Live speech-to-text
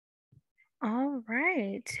All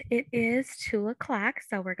right, it is 2 o'clock,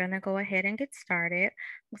 so we're going to go ahead and get started.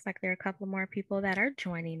 Looks like there are a couple more people that are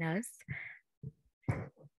joining us.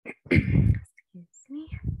 Excuse me.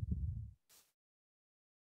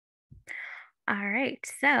 All right,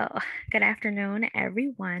 so good afternoon,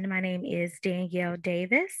 everyone. My name is Danielle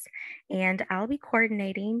Davis, and I'll be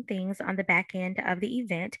coordinating things on the back end of the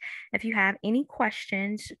event. If you have any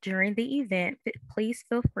questions during the event, please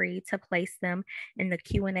feel free to place them in the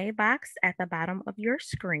Q&A box at the bottom of your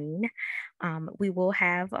screen. We will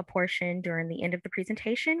have a portion during the end of the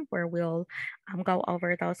presentation where we'll go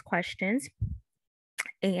over those questions.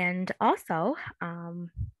 And also,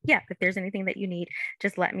 if there's anything that you need,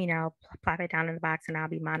 just let me know, plop it down in the box, and I'll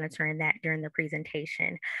be monitoring that during the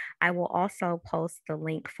presentation. I will also post the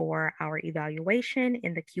link for our evaluation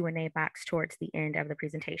in the Q&A box towards the end of the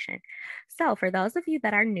presentation. So for those of you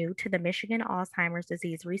that are new to the Michigan Alzheimer's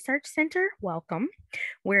Disease Research Center, welcome.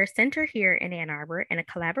 We're a center here in Ann Arbor in a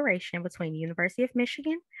collaboration between University of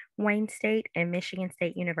Michigan, Wayne State, and Michigan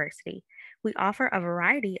State University. We offer a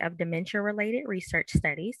variety of dementia-related research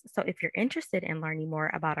studies, so if you're interested in learning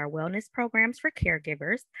more about our wellness programs for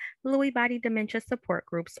caregivers, Lewy body dementia support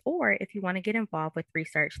groups, or if you want to get involved with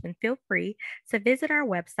research, then feel free to visit our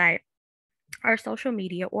website, our social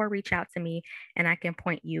media, or reach out to me and I can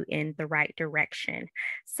point you in the right direction.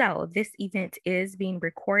 So this event is being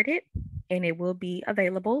recorded and it will be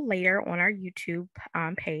available later on our YouTube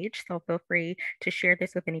page. So feel free to share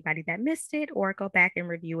this with anybody that missed it or go back and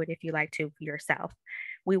review it if you like to for yourself.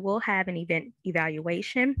 We will have an event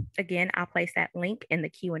evaluation. Again, I'll place that link in the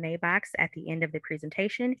Q&A box at the end of the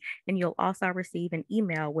presentation, and you'll also receive an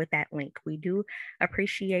email with that link. We do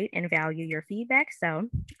appreciate and value your feedback, so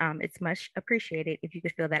it's much appreciated if you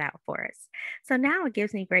could fill that out for us. So now it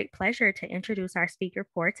gives me great pleasure to introduce our speaker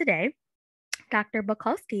for today. Dr.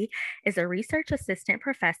 Bakulski is a research assistant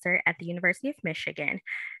professor at the University of Michigan.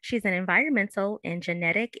 She's an environmental and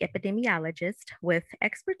genetic epidemiologist with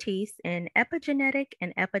expertise in epigenetic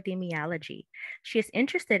and epidemiology. She is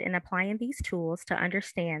interested in applying these tools to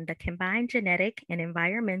understand the combined genetic and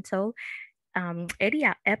environmental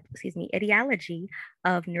etiology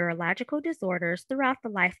of neurological disorders throughout the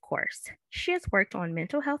life course. She has worked on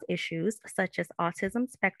mental health issues such as autism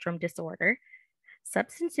spectrum disorder,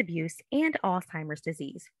 substance abuse, and Alzheimer's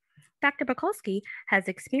disease. Dr. Bakulski has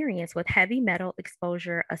experience with heavy metal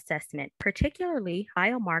exposure assessment, particularly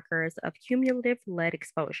biomarkers of cumulative lead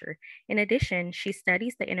exposure. In addition, she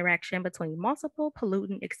studies the interaction between multiple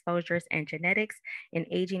pollutant exposures and genetics in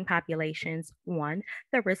aging populations. One,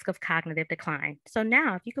 the risk of cognitive decline. So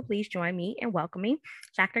now, if you could please join me in welcoming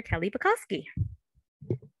Dr. Kelly Bakulski.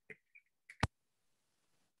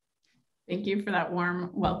 Thank you for that warm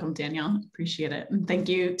welcome, Danielle. Appreciate it. And thank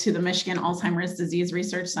you to the Michigan Alzheimer's Disease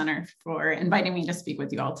Research Center for inviting me to speak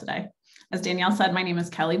with you all today. As Danielle said, my name is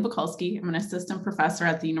Kelly Bakulski. I'm an assistant professor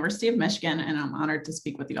at the University of Michigan, and I'm honored to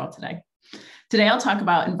speak with you all today. Today, I'll talk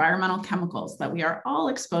about environmental chemicals that we are all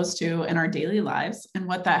exposed to in our daily lives and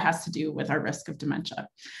what that has to do with our risk of dementia.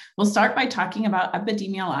 We'll start by talking about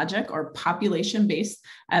epidemiologic or population-based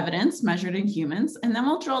evidence measured in humans, and then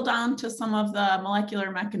we'll drill down to some of the molecular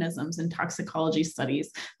mechanisms and toxicology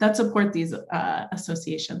studies that support these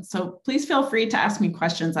associations. So please feel free to ask me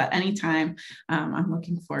questions at any time. I'm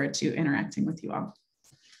looking forward to interacting with you all.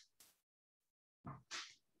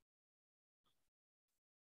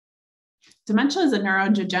 Dementia is a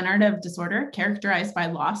neurodegenerative disorder characterized by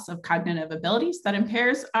loss of cognitive abilities that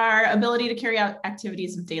impairs our ability to carry out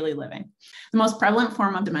activities of daily living. The most prevalent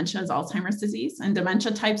form of dementia is Alzheimer's disease, and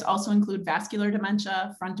dementia types also include vascular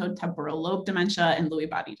dementia, frontotemporal lobe dementia, and Lewy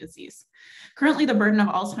body disease. Currently, the burden of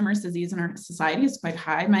Alzheimer's disease in our society is quite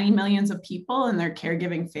high. Many millions of people and their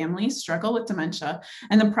caregiving families struggle with dementia,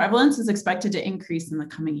 and the prevalence is expected to increase in the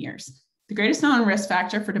coming years. The greatest known risk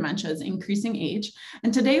factor for dementia is increasing age,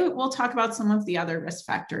 and today we'll talk about some of the other risk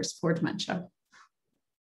factors for dementia.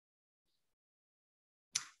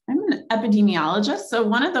 I'm an epidemiologist, so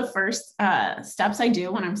one of the first steps I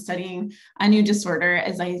do when I'm studying a new disorder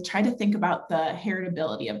is I try to think about the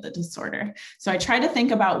heritability of the disorder. So I try to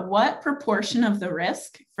think about what proportion of the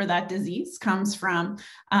risk for that disease comes from,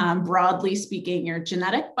 broadly speaking, your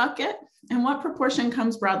genetic bucket, and what proportion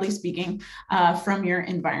comes, broadly speaking, from your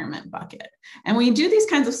environment bucket. And we do these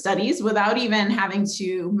kinds of studies without even having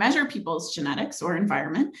to measure people's genetics or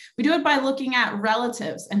environment. We do it by looking at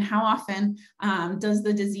relatives and how often does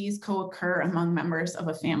the disease co-occur among members of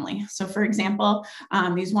a family. So for example,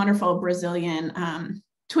 these wonderful Brazilian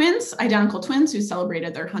twins, identical twins who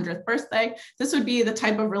celebrated their 100th birthday. This would be the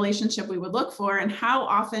type of relationship we would look for, and how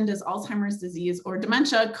often does Alzheimer's disease or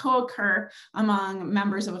dementia co-occur among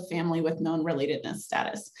members of a family with known relatedness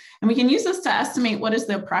status. And we can use this to estimate what is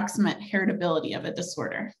the approximate heritability of a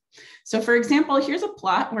disorder. So for example, here's a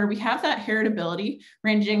plot where we have that heritability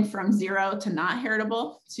ranging from 0 to not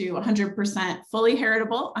heritable to 100% fully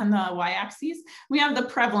heritable on the y-axis. We have the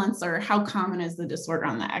prevalence, or how common is the disorder,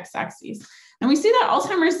 on the x-axis. And we see that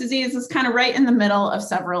Alzheimer's disease is kind of right in the middle of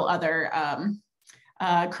several other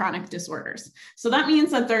chronic disorders. So that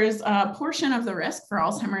means that there's a portion of the risk for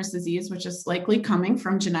Alzheimer's disease, which is likely coming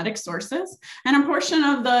from genetic sources, and a portion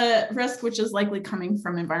of the risk, which is likely coming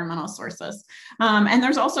from environmental sources. And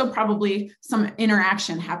there's also probably some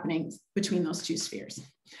interaction happening between those two spheres.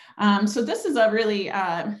 So this is a really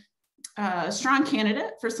strong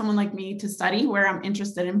candidate for someone like me to study, where I'm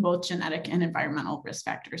interested in both genetic and environmental risk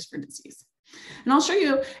factors for disease. And I'll show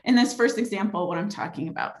you in this first example what I'm talking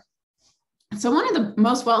about. So one of the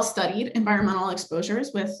most well-studied environmental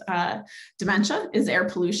exposures with dementia is air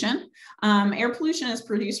pollution. Air pollution is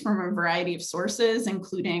produced from a variety of sources,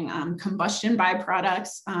 including combustion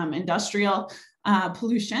byproducts, industrial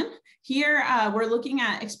pollution. Here, we're looking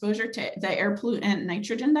at exposure to the air pollutant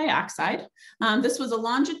nitrogen dioxide. This was a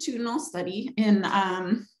longitudinal study in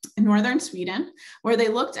northern Sweden, where they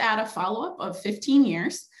looked at a follow-up of 15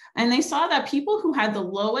 years. And they saw that people who had the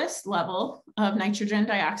lowest level of nitrogen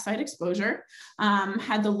dioxide exposure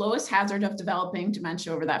had the lowest hazard of developing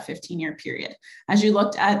dementia over that 15-year period. As you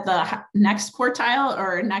looked at the next quartile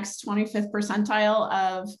or next 25th percentile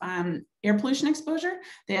of air pollution exposure,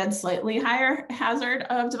 they had slightly higher hazard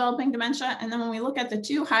of developing dementia. And then when we look at the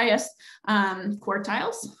two highest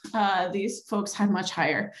quartiles, these folks had much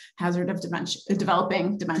higher hazard of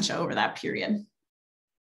developing dementia over that period.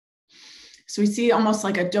 So we see almost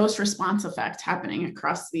like a dose response effect happening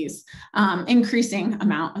across these increasing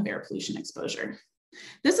amount of air pollution exposure.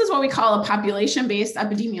 This is what we call a population-based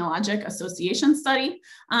epidemiologic association study.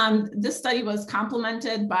 This study was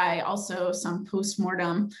complemented by also some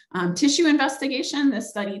post-mortem tissue investigation, this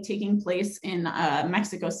study taking place in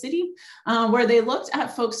Mexico City, where they looked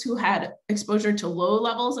at folks who had exposure to low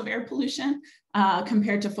levels of air pollution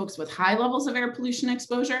compared to folks with high levels of air pollution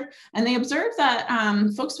exposure. And they observed that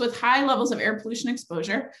folks with high levels of air pollution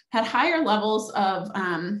exposure had higher levels of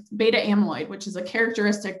beta amyloid, which is a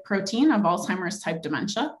characteristic protein of Alzheimer's type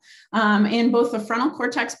dementia, in both the frontal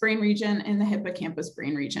cortex brain region and the hippocampus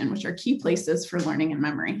brain region, which are key places for learning and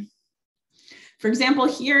memory. For example,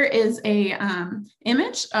 here is a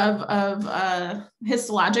image of a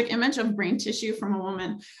histologic image of brain tissue from a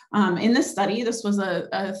woman in this study. This was a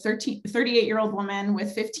 38-year-old woman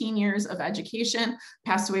with 15 years of education,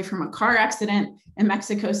 passed away from a car accident in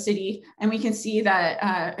Mexico City. And we can see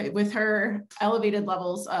that with her elevated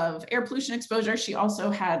levels of air pollution exposure, she also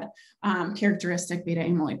had characteristic beta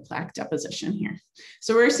amyloid plaque deposition here.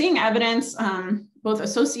 So we're seeing evidence, both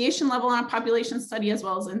association level on a population study, as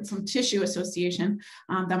well as in some tissue association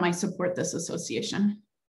that might support this association.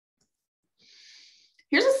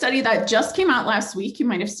 Here's a study that just came out last week. You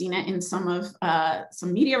might have seen it in some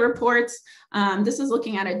media reports. This is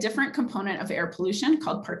looking at a different component of air pollution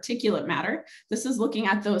called particulate matter. This is looking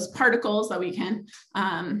at those particles that we can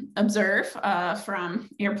observe from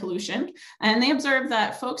air pollution. And they observed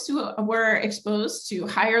that folks who were exposed to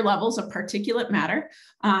higher levels of particulate matter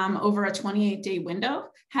over a 28-day window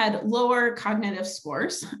had lower cognitive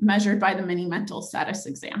scores measured by the mini mental status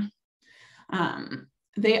exam.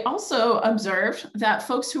 They also observed that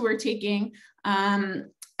folks who were taking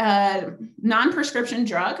a non-prescription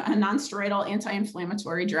drug, a non-steroidal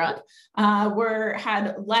anti-inflammatory drug,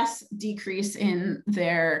 had less decrease in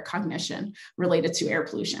their cognition related to air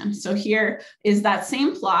pollution. So here is that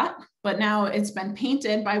same plot, but now it's been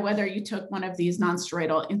painted by whether you took one of these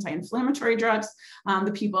non-steroidal anti-inflammatory drugs.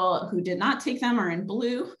 The people who did not take them are in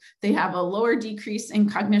blue. They have a lower decrease in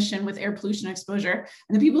cognition with air pollution exposure.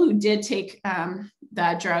 And the people who did take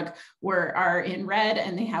that drug are in red,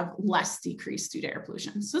 and they have less decrease due to air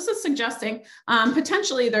pollution. So this is suggesting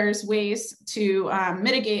potentially there's ways to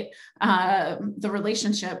mitigate the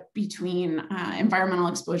relationship between environmental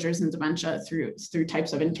exposures and dementia through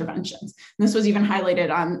types of interventions. And this was even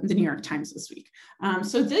highlighted on the New York Times this week.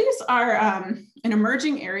 So these are an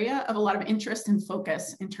emerging area of a lot of interest and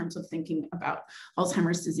focus in terms of thinking about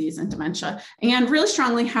Alzheimer's disease and dementia, and really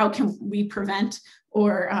strongly, how can we prevent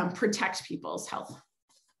or protect people's health.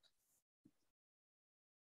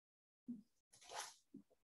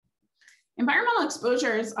 Environmental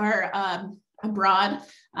exposures are a broad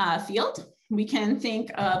field. we can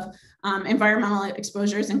think of environmental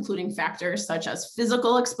exposures, including factors such as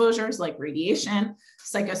physical exposures like radiation,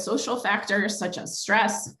 psychosocial factors such as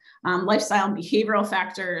stress, lifestyle and behavioral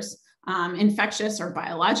factors, infectious or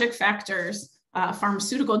biologic factors,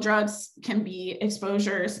 pharmaceutical drugs can be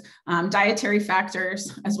exposures, dietary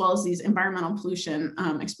factors, as well as these environmental pollution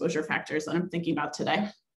exposure factors that I'm thinking about today.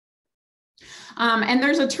 And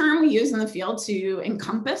there's a term we use in the field to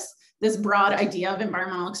encompass this broad idea of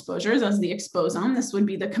environmental exposures as the exposome. This would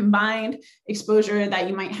be the combined exposure that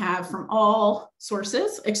you might have from all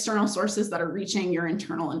sources, external sources that are reaching your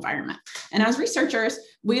internal environment. And as researchers,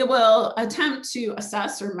 we will attempt to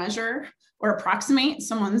assess or measure or approximate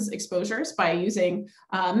someone's exposures by using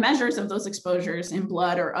measures of those exposures in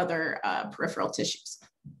blood or other peripheral tissues.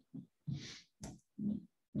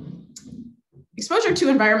 Exposure to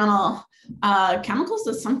environmental chemicals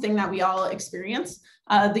is something that we all experience.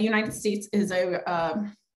 The United States is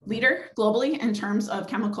a leader globally in terms of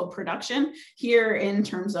chemical production. Here in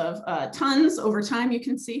terms of tons over time, you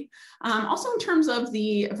can see. Also in terms of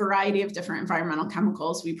the variety of different environmental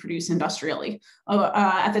chemicals we produce industrially.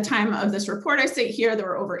 At the time of this report I state here, there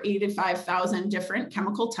were over 85,000 different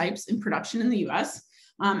chemical types in production in the US.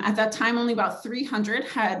 At that time, only about 300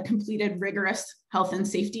 had completed rigorous health and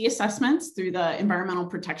safety assessments through the Environmental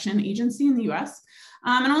Protection Agency in the US.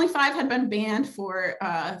 And only 5 had been banned for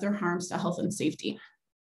their harms to health and safety.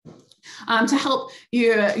 To help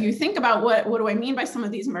you think about what do I mean by some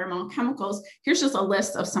of these environmental chemicals, here's just a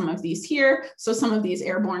list of some of these here. So some of these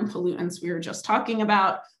airborne pollutants we were just talking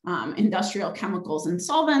about, industrial chemicals and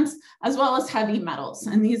solvents, as well as heavy metals.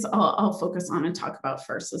 And these I'll focus on and talk about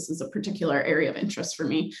first. This is a particular area of interest for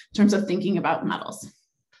me in terms of thinking about metals.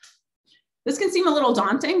 This can seem a little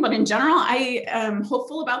daunting, but in general, I am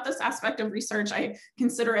hopeful about this aspect of research. I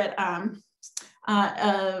consider it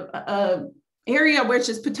a area which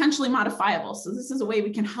is potentially modifiable. So this is a way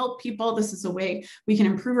we can help people. This is a way we can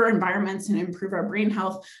improve our environments and improve our brain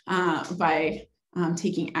health by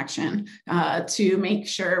taking action to make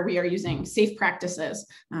sure we are using safe practices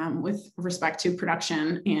with respect to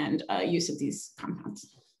production and use of these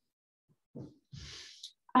compounds.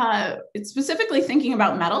 It's specifically thinking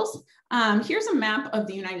about metals. Here's a map of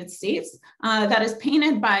the United States that is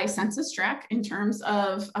painted by census tract in terms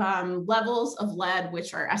of levels of lead,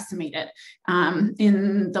 which are estimated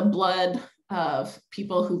in the blood of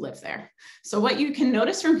people who live there. So what you can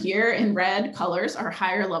notice from here in red colors are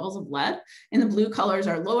higher levels of lead. In the blue colors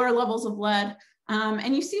are lower levels of lead.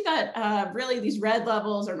 And you see that really these red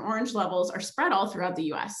levels or orange levels are spread all throughout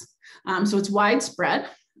the US. So it's widespread.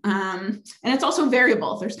 And it's also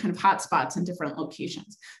variable. There's kind of hot spots in different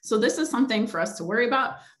locations. So this is something for us to worry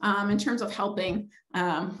about in terms of helping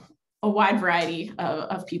a wide variety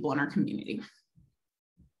of people in our community.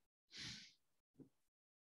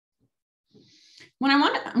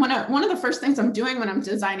 One of the first things I'm doing when I'm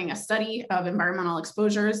designing a study of environmental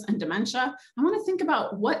exposures and dementia, I want to think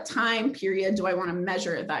about what time period do I want to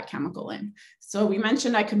measure that chemical in. So we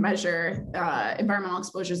mentioned I could measure environmental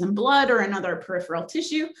exposures in blood or another peripheral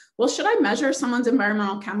tissue. Well, should I measure someone's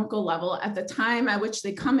environmental chemical level at the time at which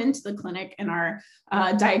they come into the clinic and are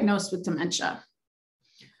diagnosed with dementia?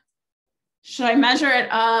 Should I measure it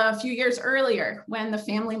a few years earlier when the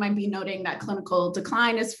family might be noting that clinical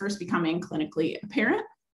decline is first becoming clinically apparent?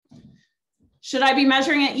 Should I be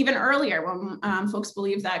measuring it even earlier when folks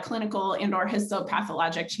believe that clinical and or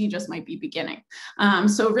histopathologic changes might be beginning?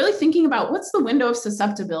 So really thinking about what's the window of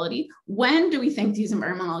susceptibility? When do we think these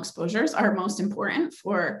environmental exposures are most important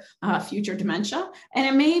for future dementia? And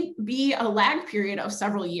it may be a lag period of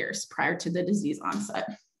several years prior to the disease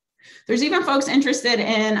onset. There's even folks interested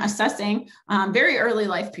in assessing very early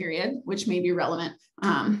life period, which may be relevant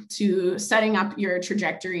to setting up your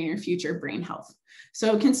trajectory and your future brain health.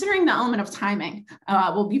 So considering the element of timing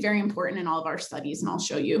will be very important in all of our studies, and I'll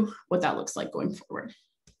show you what that looks like going forward.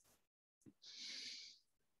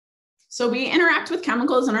 So we interact with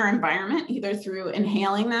chemicals in our environment, either through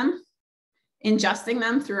inhaling them, ingesting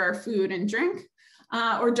them through our food and drink,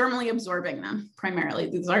 or dermally absorbing them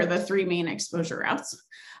primarily. These are the 3 main exposure routes.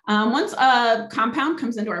 Once a compound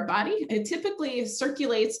comes into our body, it typically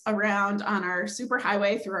circulates around on our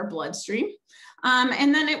superhighway through our bloodstream.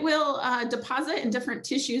 And then it will deposit in different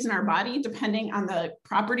tissues in our body, depending on the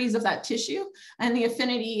properties of that tissue and the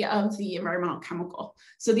affinity of the environmental chemical.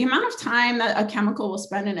 So the amount of time that a chemical will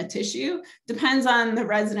spend in a tissue depends on the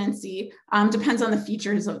residency, depends on the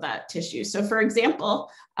features of that tissue. So for example,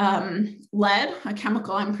 lead, a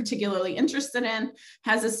chemical I'm particularly interested in,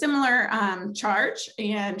 has a similar charge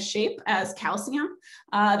and shape as calcium.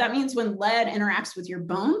 That means when lead interacts with your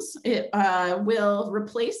bones, it will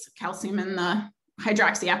replace calcium in the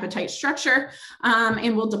hydroxyapatite structure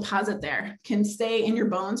and will deposit there, can stay in your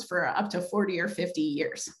bones for up to 40 or 50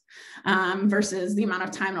 years versus the amount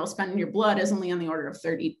of time it'll spend in your blood is only on the order of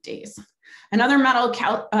 30 days. Another metal,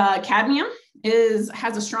 cadmium,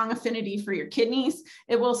 has a strong affinity for your kidneys.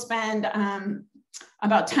 It will spend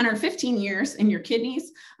about 10 or 15 years in your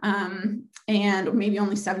kidneys and maybe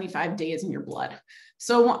only 75 days in your blood.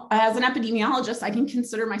 So as an epidemiologist, I can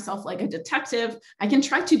consider myself like a detective. I can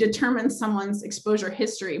try to determine someone's exposure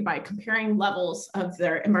history by comparing levels of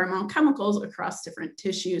their environmental chemicals across different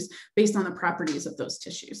tissues based on the properties of those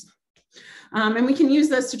tissues. And we can use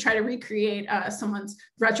this to try to recreate someone's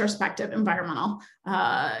retrospective environmental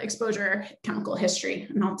exposure chemical history.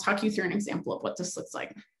 And I'll talk you through an example of what this looks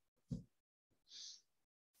like.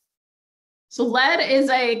 So lead is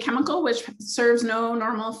a chemical which serves no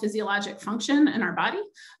normal physiologic function in our body,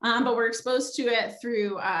 but we're exposed to it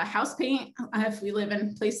through house paint. If we live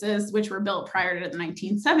in places which were built prior to the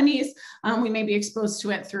 1970s, we may be exposed to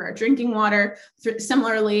it through our drinking water,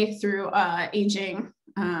 similarly through aging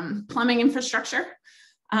plumbing infrastructure.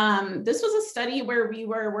 This was a study where we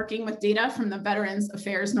were working with data from the Veterans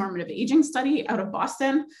Affairs Normative Aging Study out of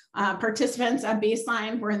Boston. Participants at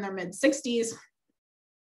baseline were in their mid-60s.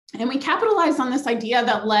 And we capitalized on this idea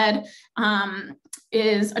that lead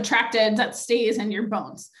is attracted, that stays in your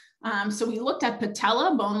bones. So we looked at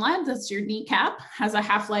patella bone lead, that's your kneecap, has a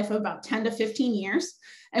half-life of about 10 to 15 years.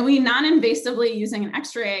 And we non-invasively, using an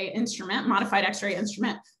X-ray instrument, modified X-ray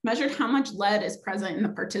instrument, measured how much lead is present in the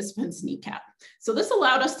participant's kneecap. So this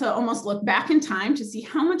allowed us to almost look back in time to see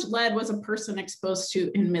how much lead was a person exposed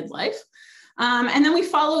to in midlife. And then we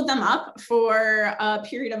followed them up for a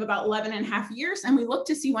period of about 11 and a half years, and we looked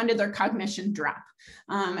to see when did their cognition drop.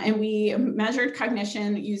 And we measured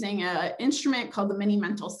cognition using an instrument called the mini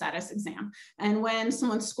mental status exam. And when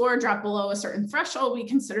someone's score dropped below a certain threshold, we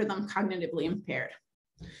consider them cognitively impaired.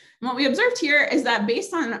 And what we observed here is that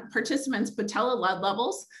based on participants' patella lead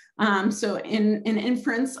levels, so in an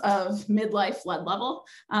inference of midlife lead level,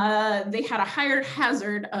 they had a higher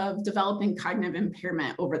hazard of developing cognitive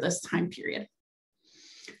impairment over this time period.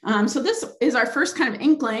 So this is our first kind of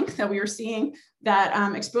inkling that we were seeing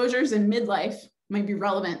that exposures in midlife might be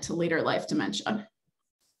relevant to later life dementia.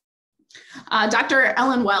 Dr.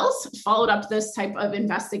 Ellen Wells followed up this type of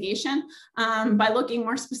investigation by looking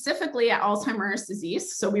more specifically at Alzheimer's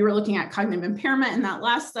disease. So we were looking at cognitive impairment in that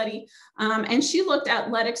last study, and she looked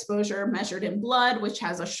at lead exposure measured in blood, which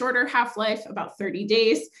has a shorter half-life, about 30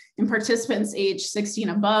 days, in participants age 60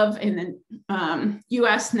 and above in the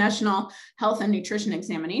US National Health and Nutrition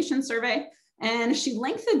Examination Survey. And she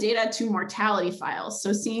linked the data to mortality files.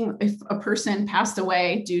 So seeing if a person passed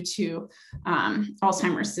away due to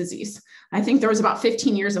Alzheimer's disease. I think there was about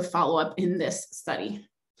 15 years of follow-up in this study.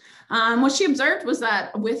 What she observed was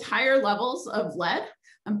that with higher levels of lead,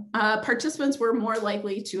 participants were more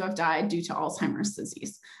likely to have died due to Alzheimer's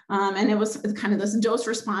disease. And it was kind of this dose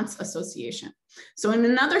response association. So in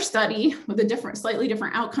another study with a slightly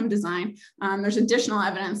different outcome design, there's additional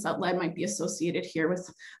evidence that lead might be associated here with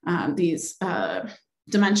these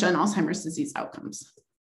dementia and Alzheimer's disease outcomes.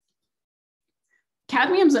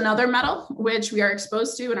 Cadmium is another metal which we are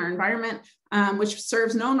exposed to in our environment, which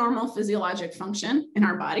serves no normal physiologic function in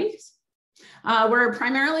our bodies. We're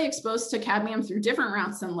primarily exposed to cadmium through different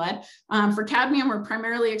routes than lead. For cadmium, we're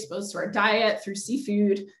primarily exposed to our diet through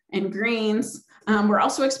seafood and grains. We're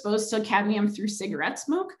also exposed to cadmium through cigarette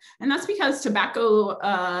smoke, and that's because tobacco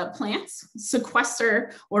plants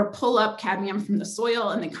sequester or pull up cadmium from the soil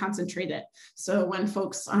and they concentrate it. So when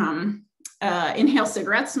folks inhale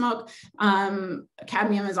cigarette smoke,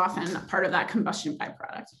 cadmium is often part of that combustion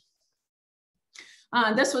byproduct.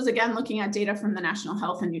 This was again looking at data from the National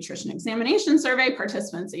Health and Nutrition Examination Survey,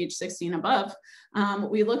 participants age 60 and above.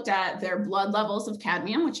 We looked at their blood levels of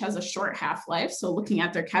cadmium, which has a short half-life, so looking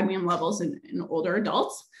at their cadmium levels in older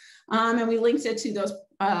adults. And we linked it to those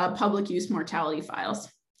public use mortality files.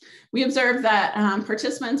 We observed that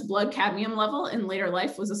participants' blood cadmium level in later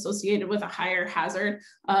life was associated with a higher hazard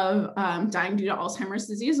of dying due to Alzheimer's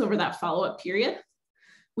disease over that follow-up period.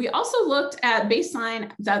 We also looked at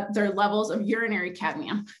baseline their levels of urinary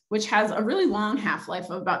cadmium, which has a really long half-life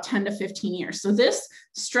of about 10 to 15 years. So this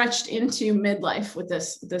stretched into midlife with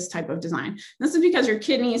this type of design. This is because your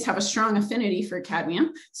kidneys have a strong affinity for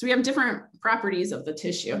cadmium. So we have different properties of the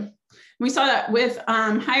tissue. We saw that with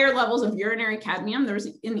higher levels of urinary cadmium, there was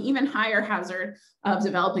an even higher hazard of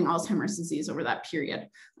developing Alzheimer's disease over that period.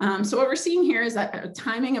 So what we're seeing here is that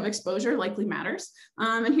timing of exposure likely matters.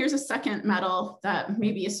 And here's a second metal that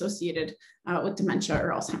may be associated with dementia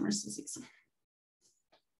or Alzheimer's disease.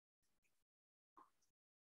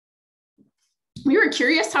 we were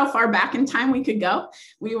curious how far back in time we could go.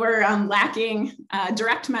 We were lacking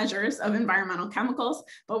direct measures of environmental chemicals,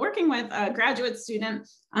 but working with a graduate student,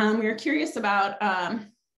 we were curious about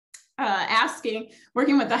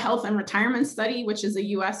working with the Health and Retirement Study, which is a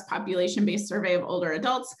US population-based survey of older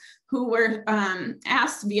adults, who were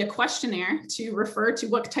asked via questionnaire to refer to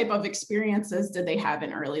what type of experiences did they have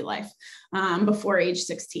in early life before age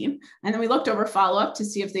 16. And then we looked over follow-up to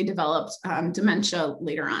see if they developed dementia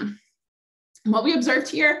later on. And what we observed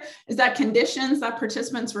here is that conditions that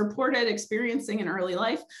participants reported experiencing in early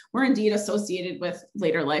life were indeed associated with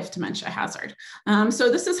later life dementia hazard.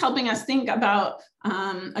 So this is helping us think about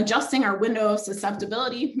adjusting our window of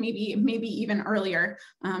susceptibility, maybe even earlier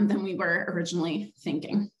than we were originally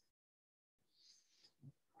thinking.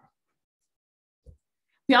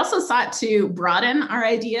 We also sought to broaden our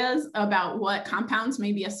ideas about what compounds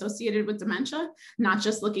may be associated with dementia, not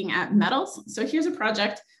just looking at metals. So here's a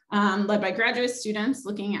project led by graduate students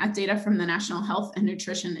looking at data from the National Health and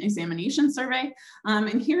Nutrition Examination Survey.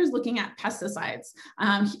 And here's looking at pesticides,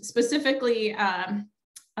 specifically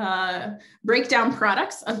breakdown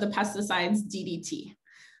products of the pesticides DDT.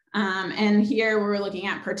 And here we're looking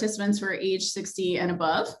at participants who are age 60 and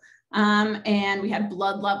above. And we had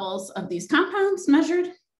blood levels of these compounds measured.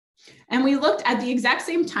 And we looked at the exact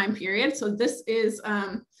same time period. So this is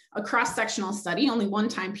a cross-sectional study, only one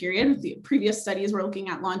time period. The previous studies were looking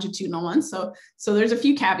at longitudinal ones. So there's a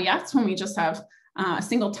few caveats when we just have a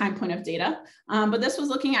single time point of data. But this was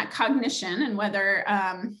looking at cognition and whether,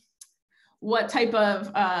 what type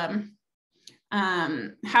of,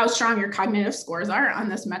 how strong your cognitive scores are on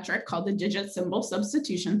this metric called the digit symbol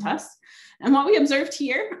substitution test. And what we observed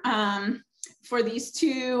here for these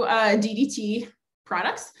two DDT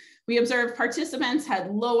products, we observed participants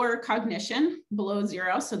had lower cognition below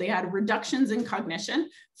 0. So they had reductions in cognition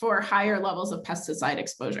for higher levels of pesticide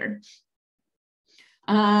exposure.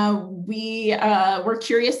 We were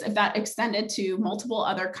curious if that extended to multiple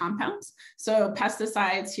other compounds. So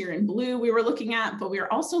pesticides here in blue we were looking at, but we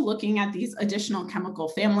were also looking at these additional chemical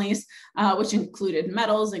families, which included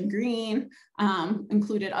metals in green,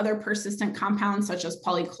 included other persistent compounds such as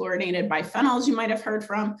polychlorinated biphenyls you might have heard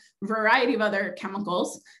from, a variety of other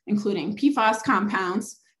chemicals, including PFAS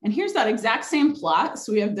compounds. And here's that exact same plot.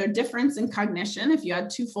 So we have the difference in cognition if you had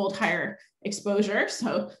twofold higher exposure.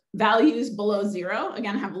 So values below 0,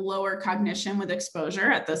 again, have lower cognition with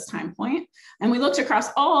exposure at this time point. And we looked across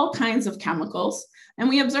all kinds of chemicals. And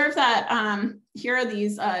we observed that here are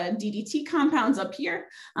these DDT compounds up here.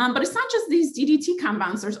 But it's not just these DDT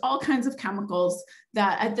compounds. There's all kinds of chemicals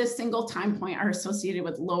that at this single time point are associated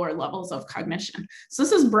with lower levels of cognition. So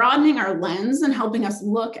this is broadening our lens and helping us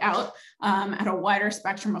look out at a wider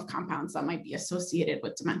spectrum of compounds that might be associated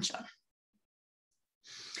with dementia.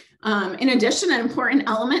 In addition, an important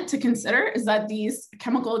element to consider is that these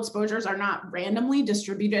chemical exposures are not randomly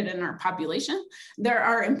distributed in our population. There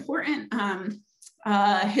are important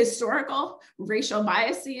historical racial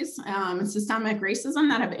biases and systemic racism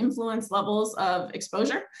that have influenced levels of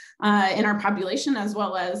exposure in our population, as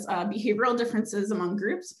well as behavioral differences among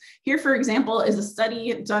groups. Here, for example, is a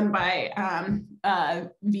study done by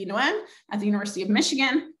V. Nguyen at the University of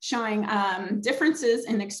Michigan, showing differences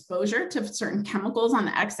in exposure to certain chemicals on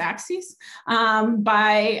the x-axis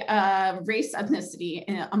by race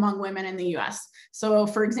ethnicity among women in the US. So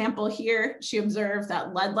for example, here she observed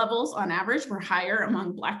that lead levels on average were higher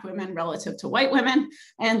among Black women relative to white women.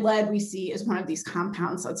 And lead we see is one of these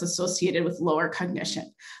compounds that's associated with lower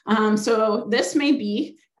cognition. So this may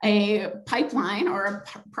be a pipeline or a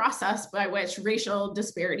process by which racial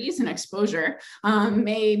disparities in exposure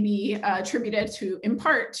may be attributed to, in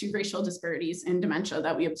part, to racial disparities in dementia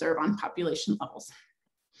that we observe on population levels.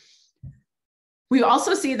 We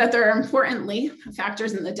also see that there are importantly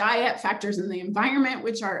factors in the diet, factors in the environment,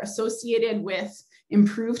 which are associated with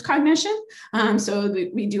improved cognition. So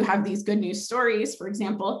we do have these good news stories. For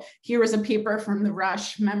example, here was a paper from the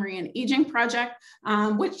Rush Memory and Aging Project,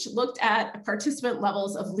 which looked at participant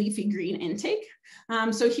levels of leafy green intake.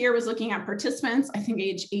 So here was looking at participants, I think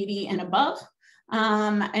age 80 and above,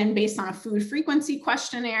 and based on a food frequency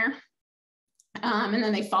questionnaire. And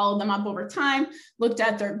then they followed them up over time, looked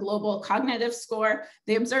at their global cognitive score.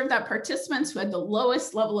 They observed that participants who had the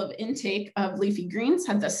lowest level of intake of leafy greens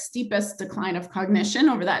had the steepest decline of cognition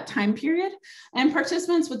over that time period. And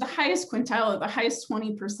participants with the highest quintile or the highest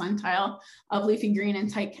 20 percentile of leafy green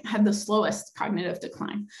intake had the slowest cognitive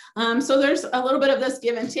decline. So there's a little bit of this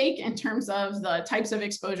give and take in terms of the types of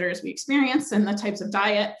exposures we experience and the types of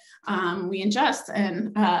diet we ingest.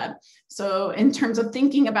 And so in terms of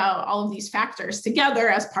thinking about all of these factors together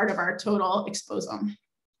as part of our total exposome.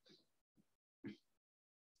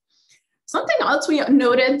 Something else we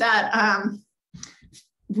noted that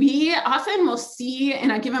we often will see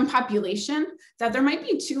in a given population that there might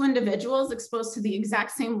be two individuals exposed to the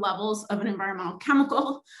exact same levels of an environmental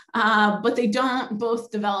chemical, but they don't both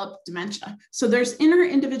develop dementia. So there's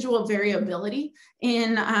inter-individual variability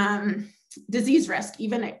in disease risk,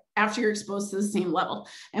 even after you're exposed to the same level.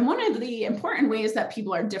 And one of the important ways that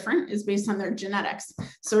people are different is based on their genetics.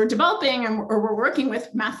 So we're developing or we're working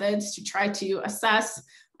with methods to try to assess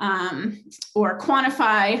or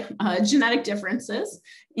quantify genetic differences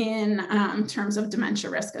in terms of dementia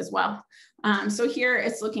risk as well. So here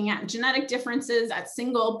it's looking at genetic differences at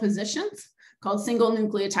single positions called single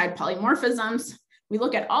nucleotide polymorphisms. We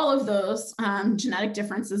look at all of those genetic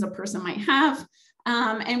differences a person might have.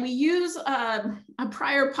 And we use a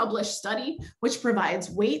prior published study, which provides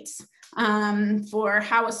weights for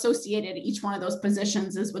how associated each one of those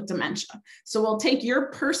positions is with dementia. So we'll take your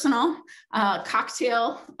personal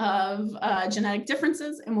cocktail of genetic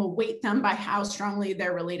differences and we'll weight them by how strongly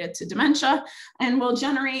they're related to dementia. And we'll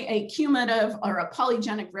generate a cumulative or a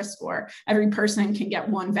polygenic risk score. Every person can get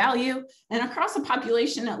one value. And across a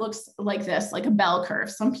population, it looks like this, like a bell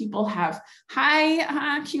curve. Some people have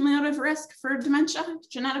high cumulative risk for dementia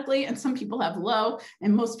genetically, and some people have low,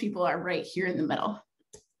 and most people are right here in the middle.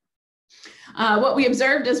 What we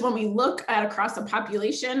observed is when we look at across a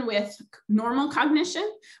population with normal cognition,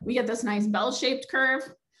 we get this nice bell-shaped curve.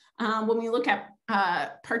 When we look at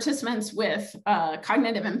participants with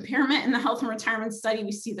cognitive impairment in the health and retirement study,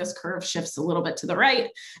 we see this curve shifts a little bit to the right.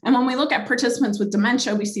 And when we look at participants with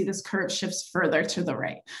dementia, we see this curve shifts further to the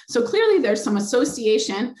right. So clearly there's some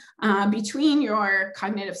association between your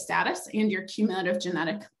cognitive status and your cumulative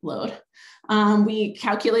genetic load. We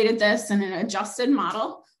calculated this in an adjusted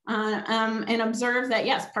model. And observe that,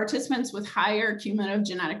 yes, participants with higher cumulative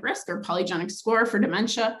genetic risk or polygenic score for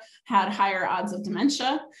dementia had higher odds of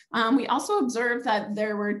dementia. We also observed that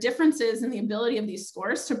there were differences in the ability of these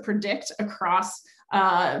scores to predict across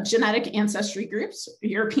genetic ancestry groups.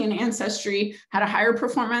 European ancestry had a higher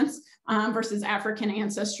performance versus African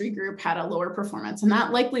ancestry group had a lower performance. And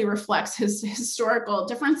that likely reflects historical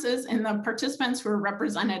differences in the participants who are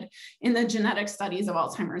represented in the genetic studies of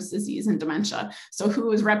Alzheimer's disease and dementia. So who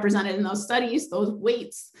was represented in those studies, those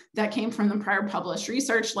weights that came from the prior published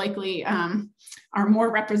research likely are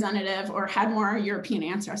more representative or had more European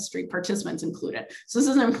ancestry participants included. So this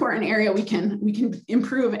is an important area we can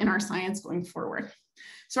improve in our science going forward.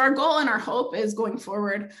 So our goal and our hope is going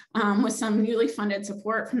forward with some newly funded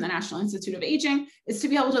support from the National Institute of Aging is to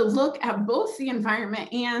be able to look at both the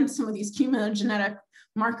environment and some of these cumulative genetic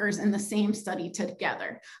markers in the same study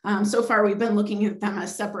together. So far, we've been looking at them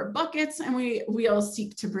as separate buckets, and we'll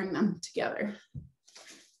seek to bring them together.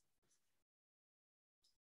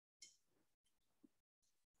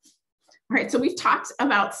 All right, so we've talked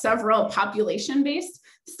about several population-based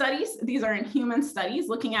studies. These are in human studies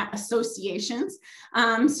looking at associations.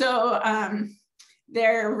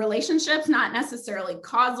 They're relationships, not necessarily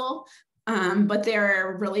causal, but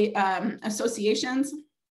they're really associations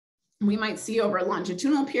we might see over a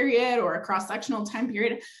longitudinal period or a cross-sectional time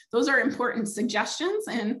period. Those are important suggestions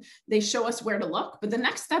and they show us where to look. But the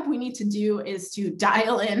next step we need to do is to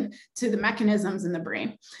dial in to the mechanisms in the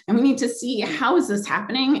brain. And we need to see, how is this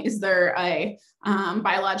happening? Is there a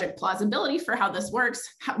biologic plausibility for how this works?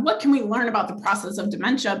 What can we learn about the process of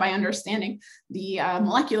dementia by understanding the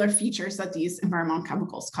molecular features that these environmental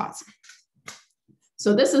chemicals cause?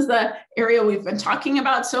 So this is the area we've been talking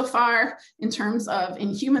about so far in terms of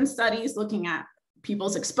in human studies, looking at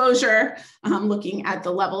people's exposure, looking at the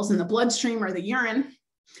levels in the bloodstream or the urine.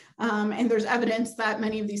 And there's evidence that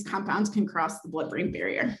many of these compounds can cross the blood-brain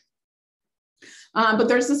barrier. But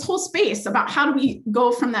there's this whole space about how do we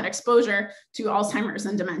go from that exposure to Alzheimer's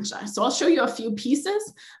and dementia. So I'll show you a few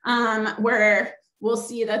pieces where we'll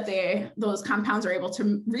see that those compounds are able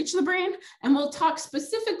to reach the brain. And we'll talk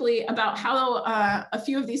specifically about how a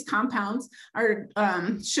few of these compounds are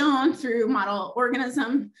shown through model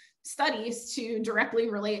organism studies to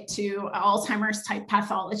directly relate to Alzheimer's type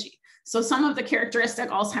pathology. So some of the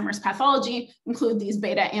characteristic Alzheimer's pathology include these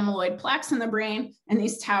beta amyloid plaques in the brain and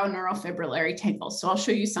these tau neurofibrillary tangles. So I'll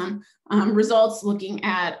show you some results looking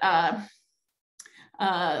at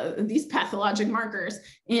these pathologic markers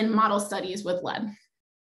in model studies with lead.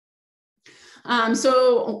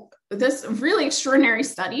 So this really extraordinary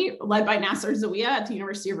study led by Nasser Zawiya at the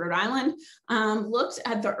University of Rhode Island looked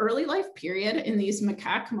at the early life period in these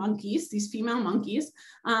macaque monkeys, these female monkeys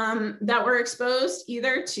that were exposed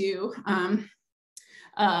either to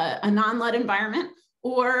a non-lead environment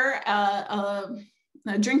or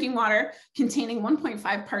drinking water containing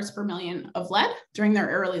 1.5 parts per million of lead during their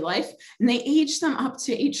early life, and they aged them up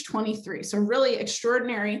to age 23. So really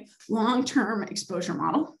extraordinary long-term exposure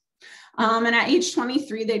model. And at age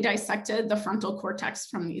 23, they dissected the frontal cortex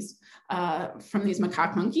from these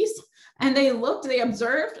macaque monkeys. And they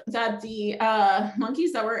observed that the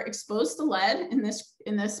monkeys that were exposed to lead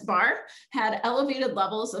in this bar had elevated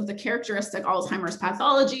levels of the characteristic Alzheimer's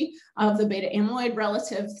pathology of the beta amyloid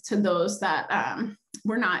relative to those that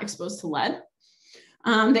were not exposed to lead.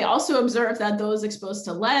 They also observed that those exposed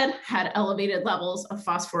to lead had elevated levels of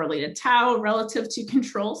phosphorylated tau relative to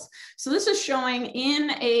controls. So this is showing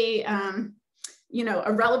in a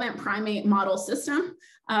relevant primate model system,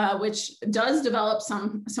 which does develop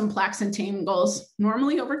some plaques and tangles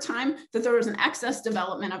normally over time, that there was an excess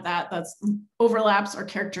development of that's overlaps or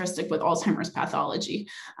characteristic with Alzheimer's pathology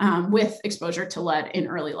with exposure to lead in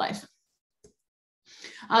early life.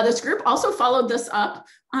 This group also followed this up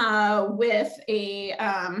with a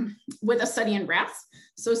study in rats.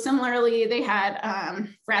 So similarly, they had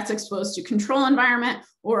rats exposed to control environment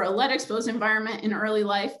or a lead exposed environment in early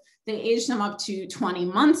life. They aged them up to 20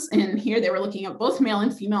 months. And here they were looking at both male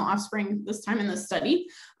and female offspring this time in the study.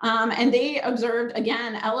 And they observed,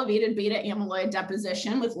 again, elevated beta amyloid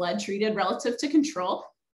deposition with lead treated relative to control.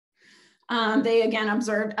 They again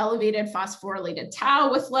observed elevated phosphorylated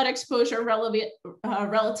tau with lead exposure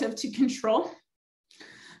relative to control.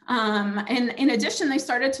 And in addition, they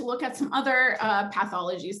started to look at some other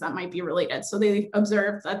pathologies that might be related. So they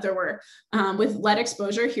observed that there were, with lead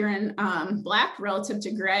exposure here in black relative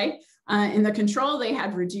to gray, in the control, they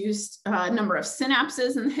had reduced number of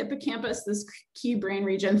synapses in the hippocampus, this key brain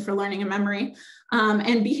region for learning and memory.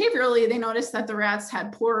 And behaviorally, they noticed that the rats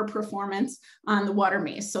had poorer performance on the water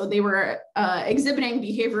maze. So they were exhibiting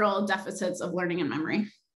behavioral deficits of learning and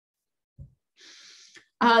memory.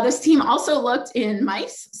 This team also looked in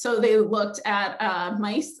mice. So they looked at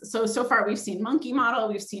mice. So far we've seen monkey model,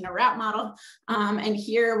 we've seen a rat model. And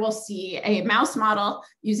here we'll see a mouse model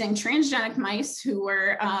using transgenic mice who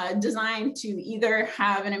were designed to either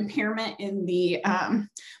have an impairment in the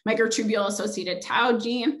microtubule associated tau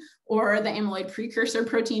gene or the amyloid precursor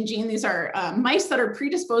protein gene. These are mice that are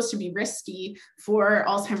predisposed to be risky for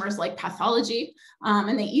Alzheimer's-like pathology.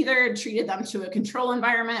 And they either treated them to a control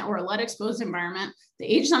environment or a lead-exposed environment. They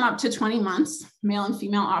aged them up to 20 months, male and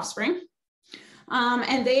female offspring.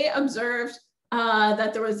 And they observed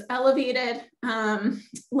that there was elevated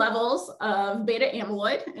levels of beta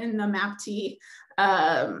amyloid in the MAPT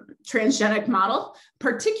transgenic model,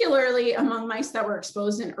 particularly among mice that were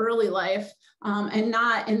exposed in early life and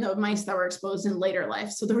not in the mice that were exposed in later life.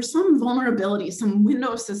 So there was some vulnerability, some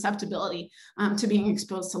window of susceptibility to being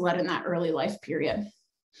exposed to lead in that early life period.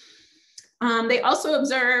 They also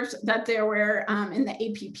observed that there were, in the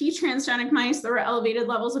APP transgenic mice, there were elevated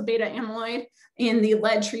levels of beta amyloid in the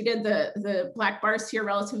lead treated, the black bars here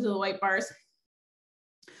relative to the white bars.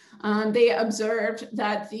 They observed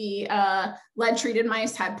that the lead treated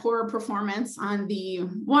mice had poorer performance on the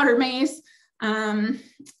water maze. And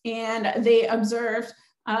they observed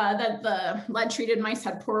that the lead-treated mice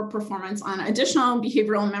had poor performance on additional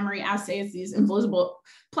behavioral and memory assays, these invisible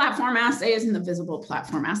platform assays and the visible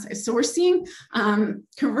platform assays. So we're seeing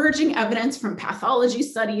converging evidence from pathology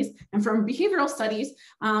studies and from behavioral studies,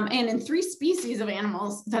 and in 3 species of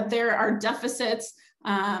animals that there are deficits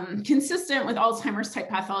consistent with Alzheimer's type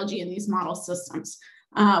pathology in these model systems.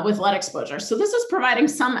 With lead exposure. So this is providing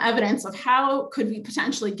some evidence of how could we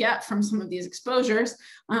potentially get from some of these exposures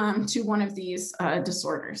to one of these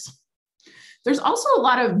disorders. There's also a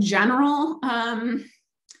lot of general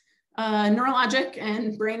neurologic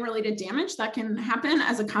and brain-related damage that can happen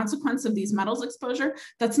as a consequence of these metals exposure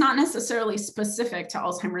that's not necessarily specific to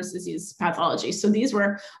Alzheimer's disease pathology. So these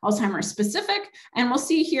were Alzheimer's specific, and we'll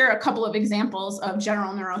see here a couple of examples of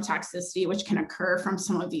general neurotoxicity which can occur from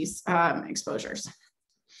some of these exposures.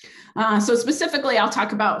 So specifically, I'll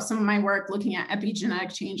talk about some of my work looking at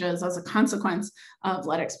epigenetic changes as a consequence of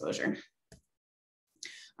lead exposure.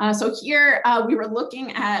 So here we were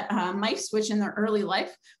looking at mice which in their early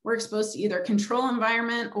life were exposed to either a control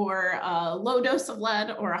environment or a low dose of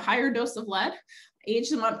lead or a higher dose of lead,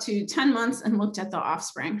 aged them up to 10 months and looked at the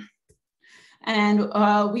offspring. And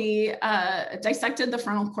we dissected the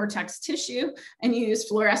frontal cortex tissue and used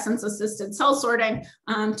fluorescence-assisted cell sorting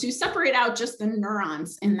to separate out just the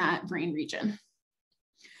neurons in that brain region.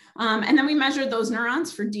 And then we measured those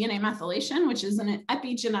neurons for DNA methylation, which is an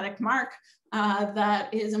epigenetic mark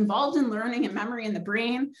that is involved in learning and memory in the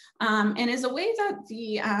brain, and is a way that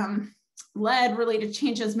the lead-related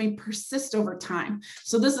changes may persist over time.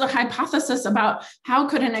 So this is a hypothesis about how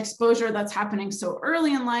could an exposure that's happening so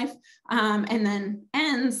early in life and then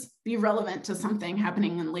mutations be relevant to something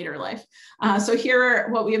happening in later life? So here,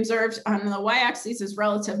 what we observed on the y-axis is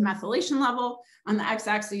relative methylation level. On the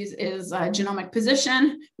x-axis is genomic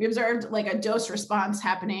position. We observed like a dose response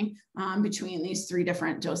happening between these 3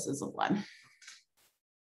 different doses of lead.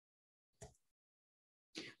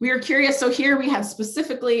 We were curious, so here we had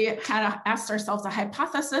specifically asked ourselves a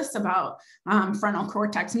hypothesis about frontal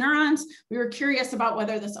cortex neurons. We were curious about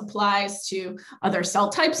whether this applies to other cell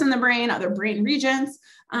types in the brain, other brain regions.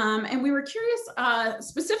 And we were curious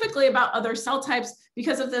specifically about other cell types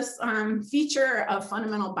because of this feature of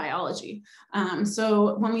fundamental biology.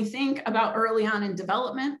 So when we think about early on in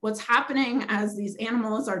development, what's happening as these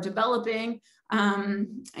animals are developing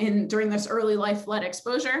during this early life lead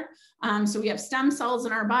exposure. So we have stem cells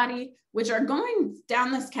in our body, which are going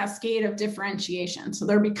down this cascade of differentiation. So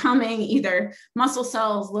they're becoming either muscle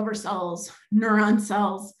cells, liver cells, neuron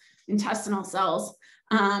cells, intestinal cells.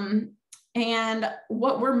 And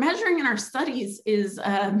what we're measuring in our studies is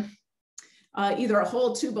either a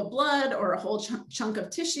whole tube of blood or a whole chunk of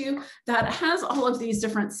tissue that has all of these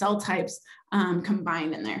different cell types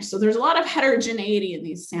combined in there. So there's a lot of heterogeneity in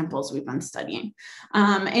these samples we've been studying.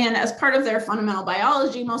 And as part of their fundamental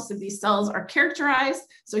biology, most of these cells are characterized.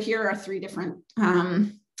 So here are 3 different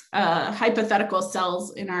hypothetical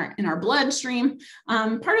cells in our bloodstream.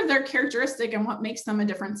 Part of their characteristic and what makes them a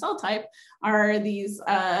different cell type are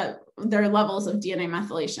their levels of DNA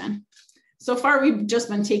methylation. So far, we've just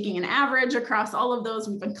been taking an average across all of those.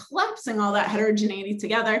 We've been collapsing all that heterogeneity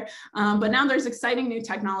together. But now there's exciting new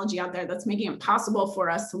technology out there that's making it possible for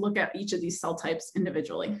us to look at each of these cell types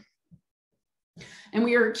individually. And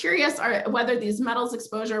we are curious whether these metals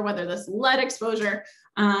exposure, whether this lead exposure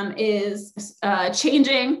is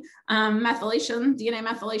changing methylation, DNA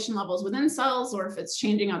methylation levels within cells, or if it's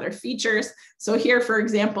changing other features. So here, for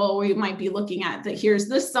example, we might be looking at that here's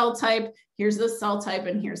this cell type, here's this cell type,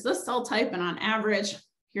 and here's this cell type. And on average,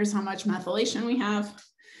 here's how much methylation we have.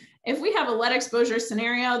 If we have a lead exposure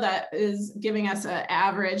scenario that is giving us an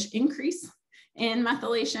average increase in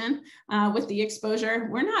methylation with the exposure,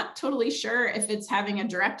 we're not totally sure if it's having a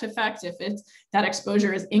direct effect, if that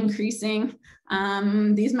exposure is increasing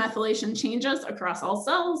these methylation changes across all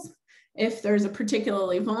cells. If there's a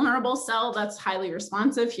particularly vulnerable cell that's highly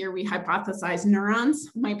responsive, here we hypothesize neurons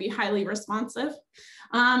might be highly responsive.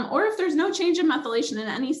 Or if there's no change in methylation in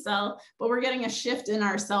any cell, but we're getting a shift in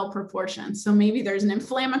our cell proportion. So maybe there's an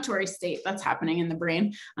inflammatory state that's happening in the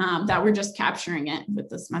brain that we're just capturing it with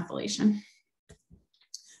this methylation.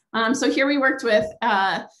 So here we worked with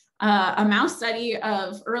a mouse study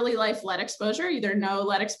of early life lead exposure, either no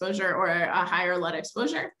lead exposure or a higher lead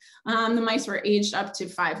exposure. The mice were aged up to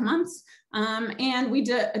 5 months. And we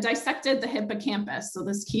dissected the hippocampus, so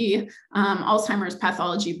this key Alzheimer's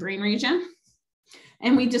pathology brain region.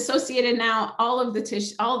 And we dissociated now all of the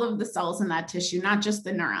tissue, all of the cells in that tissue, not just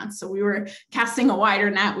the neurons. So we were casting a wider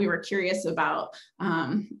net. We were curious about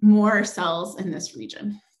more cells in this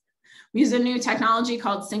region. We used a new technology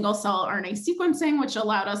called single cell RNA sequencing, which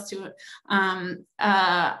allowed us to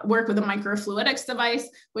work with a microfluidics device,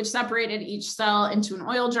 which separated each cell into an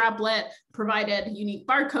oil droplet, provided unique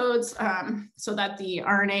barcodes so that the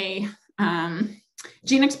RNA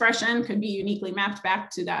gene expression could be uniquely mapped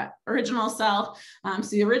back to that original cell. So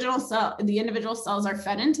the original cell, the individual cells are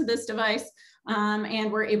fed into this device,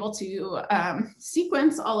 and we're able to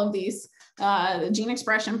sequence all of these gene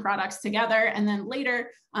expression products together, and then later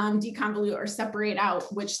deconvolute or separate out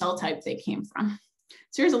which cell type they came from.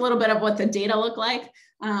 So here's a little bit of what the data look like.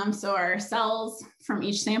 So our cells from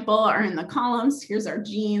each sample are in the columns. Here's our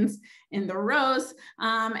genes in the rows.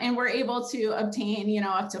 And we're able to obtain,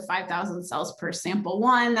 up to 5,000 cells per sample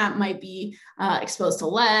one that might be exposed to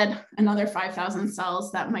lead, another 5,000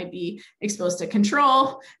 cells that might be exposed to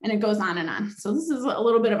control, and it goes on and on. So this is a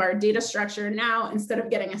little bit of our data structure. Now, instead of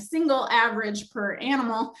getting a single average per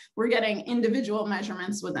animal, we're getting individual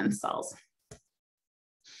measurements within cells.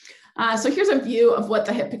 So here's a view of what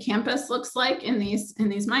the hippocampus looks like in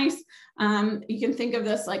these mice. You can think of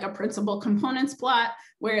this like a principal components plot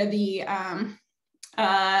where the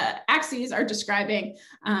axes are describing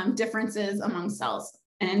differences among cells.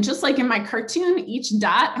 And just like in my cartoon, each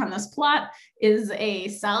dot on this plot is a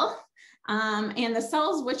cell. And the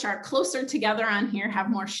cells which are closer together on here have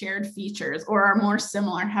more shared features or are more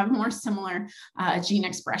similar, have more similar gene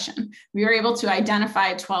expression. We were able to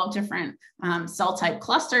identify 12 different cell type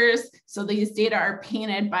clusters. So these data are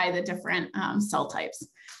painted by the different cell types.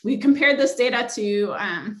 We compared this data to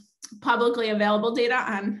publicly available data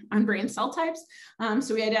on brain cell types.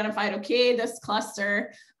 So we identified, okay, this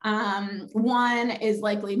cluster one is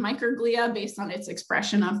likely microglia based on its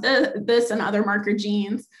expression of this and other marker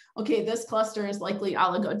genes. Okay, this cluster is likely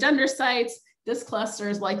oligodendrocytes. This cluster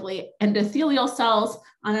is likely endothelial cells,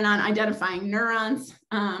 on and on, identifying neurons.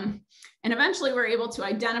 And eventually we're able to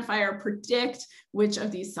identify or predict which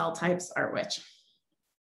of these cell types are which.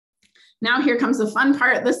 Now here comes the fun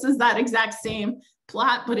part. This is that exact same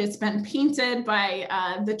plot, but it's been painted by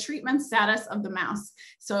the treatment status of the mouse.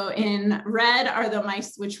 So in red are the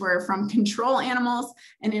mice which were from control animals,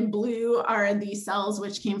 and in blue are the cells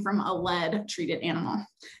which came from a lead treated animal.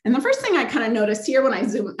 And the first thing I kind of noticed here when I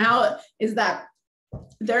zoom out is that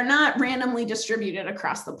they're not randomly distributed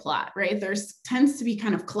across the plot, right? There's tends to be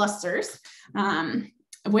kind of clusters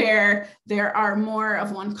where there are more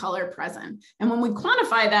of one color present. And when we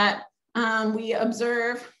quantify that, we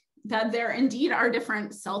observe that there indeed are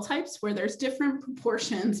different cell types where there's different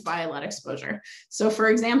proportions by lead exposure. So for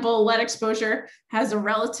example, lead exposure has a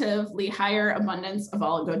relatively higher abundance of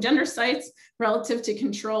oligodendrocytes relative to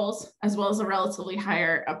controls, as well as a relatively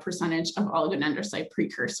higher percentage of oligodendrocyte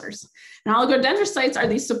precursors. And oligodendrocytes are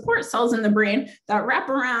these support cells in the brain that wrap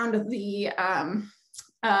around the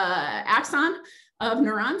axon of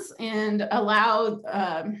neurons and allow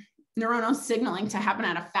neuronal signaling to happen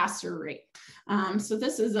at a faster rate. So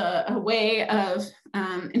this is a way of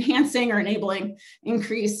enhancing or enabling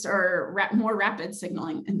increased or more rapid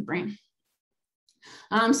signaling in the brain.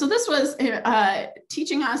 So this was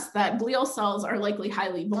teaching us that glial cells are likely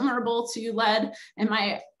highly vulnerable to lead. And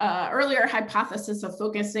my earlier hypothesis of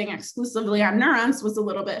focusing exclusively on neurons was a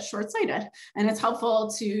little bit short-sighted. And it's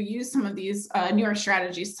helpful to use some of these newer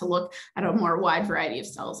strategies to look at a more wide variety of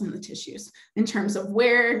cells in the tissues in terms of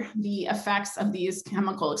where the effects of these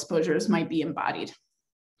chemical exposures might be embodied.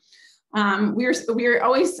 We're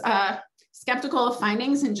always skeptical of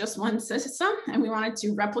findings in just one system, and we wanted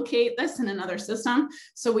to replicate this in another system.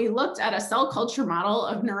 So we looked at a cell culture model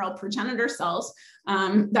of neural progenitor cells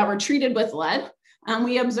that were treated with lead.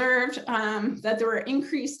 We observed that there were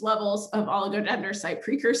increased levels of oligodendrocyte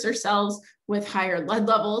precursor cells with higher lead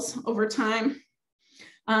levels over time,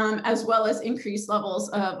 as well as increased levels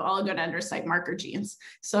of oligodendrocyte marker genes.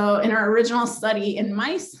 So in our original study in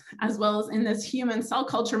mice, as well as in this human cell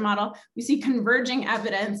culture model, we see converging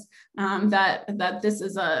evidence that this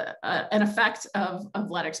is an effect of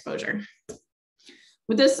lead exposure.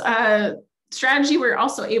 With this strategy, we're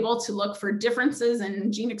also able to look for differences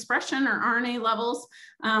in gene expression or RNA levels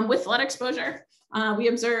with lead exposure. We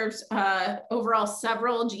observed overall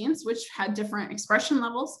several genes which had different expression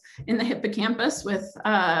levels in the hippocampus with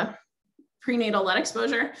prenatal lead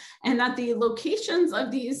exposure, and that the locations of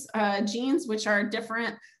these genes which are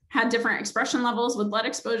different, had different expression levels with lead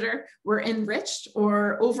exposure, were enriched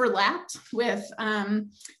or overlapped with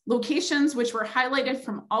locations which were highlighted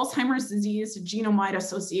from Alzheimer's disease genome-wide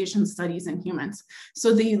association studies in humans.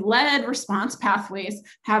 So the lead response pathways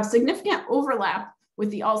have significant overlap with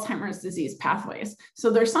the Alzheimer's disease pathways. So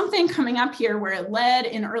there's something coming up here where lead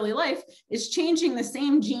in early life is changing the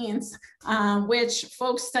same genes, which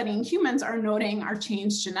folks studying humans are noting are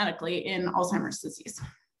changed genetically in Alzheimer's disease.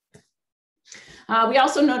 We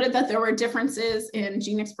also noted that there were differences in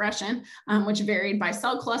gene expression, which varied by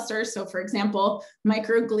cell clusters. So for example,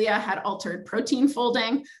 microglia had altered protein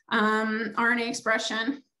folding, RNA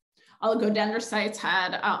expression. Oligodendrocytes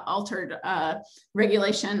had altered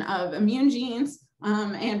regulation of immune genes.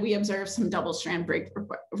 And we observed some double-strand break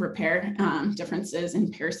repair differences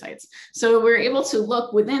in parasites. So we're able to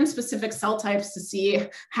look within specific cell types to see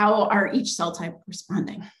how are each cell type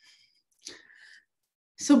responding.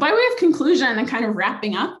 So by way of conclusion and kind of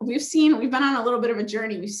wrapping up, we've been on a little bit of a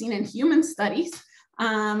journey. We've seen in human studies,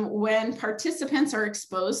 when participants are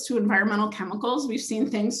exposed to environmental chemicals, we've seen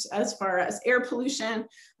things as far as air pollution,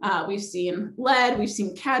 we've seen lead, we've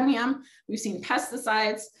seen cadmium, we've seen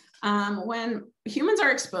pesticides. When humans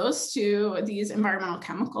are exposed to these environmental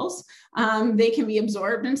chemicals, they can be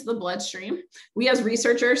absorbed into the bloodstream. We as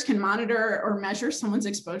researchers can monitor or measure someone's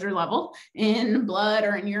exposure level in blood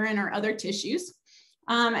or in urine or other tissues.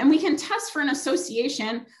 And we can test for an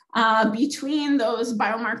association between those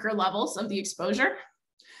biomarker levels of the exposure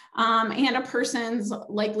and a person's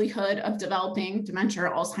likelihood of developing dementia or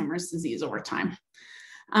Alzheimer's disease over time.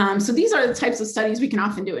 So these are the types of studies we can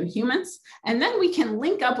often do in humans. And then we can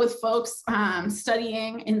link up with folks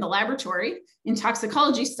studying in the laboratory in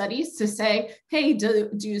toxicology studies to say, hey,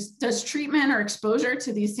 does treatment or exposure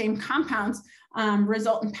to these same compounds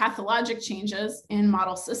result in pathologic changes in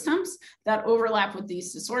model systems that overlap with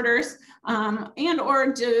these disorders, and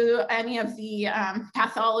or do any of the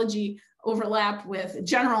pathology overlap with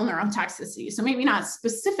general neurotoxicity. So maybe not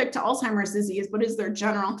specific to Alzheimer's disease, but is there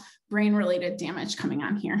general brain-related damage coming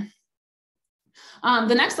on here?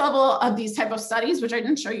 The next level of these type of studies, which I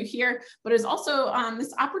didn't show you here, but is also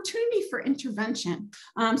this opportunity for intervention.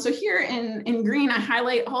 So here in green, I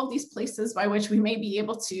highlight all of these places by which we may be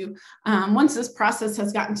able to, once this process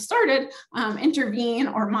has gotten started, intervene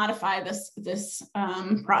or modify this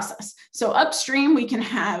process. So upstream, we can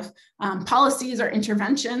have policies or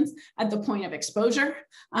interventions at the point of exposure.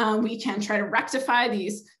 We can try to rectify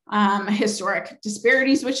these historic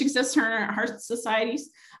disparities which exist in our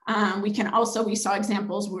societies. We saw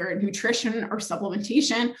examples where nutrition or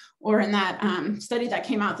supplementation, or in that study that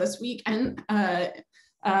came out this week, and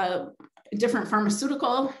different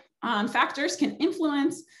pharmaceutical factors can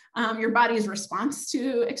influence your body's response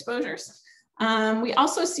to exposures. We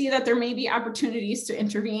also see that there may be opportunities to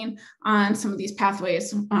intervene on some of these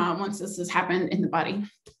pathways once this has happened in the body.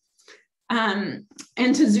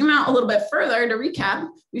 And to zoom out a little bit further, to recap,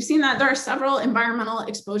 we've seen that there are several environmental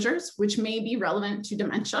exposures which may be relevant to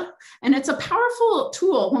dementia. And it's a powerful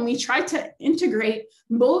tool when we try to integrate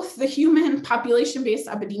both the human population-based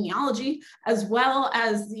epidemiology as well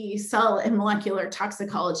as the cell and molecular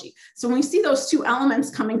toxicology. So when we see those two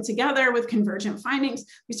elements coming together with convergent findings,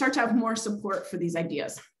 we start to have more support for these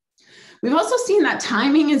ideas. We've also seen that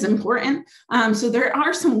timing is important. So there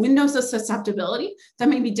are some windows of susceptibility that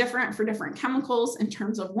may be different for different chemicals in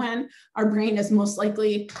terms of when our brain is most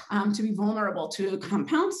likely to be vulnerable to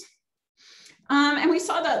compounds. And we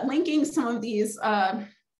saw that linking some of these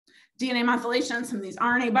DNA methylation, some of these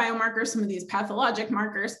RNA biomarkers, some of these pathologic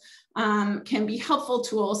markers can be helpful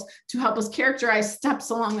tools to help us characterize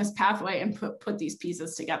steps along this pathway and put these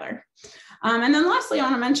pieces together. And then lastly, I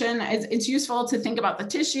want to mention it's useful to think about the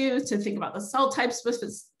tissue, to think about the cell type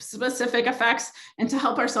specific effects, and to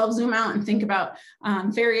help ourselves zoom out and think about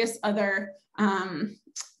various other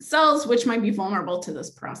cells which might be vulnerable to this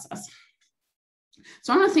process.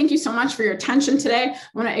 So I want to thank you so much for your attention today. I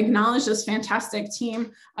want to acknowledge this fantastic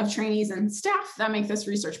team of trainees and staff that make this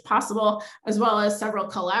research possible, as well as several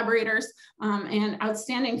collaborators and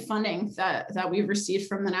outstanding funding that we've received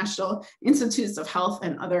from the National Institutes of Health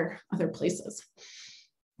and other places.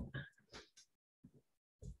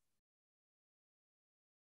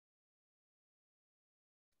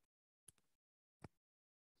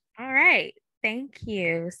 All right. Thank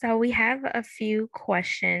you. So we have a few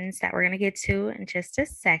questions that we're going to get to in just a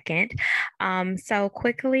second. So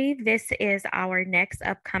quickly, this is our next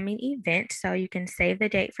upcoming event. So you can save the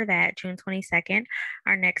date for that, June 22nd.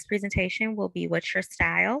 Our next presentation will be What's Your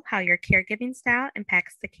Style? How Your Caregiving Style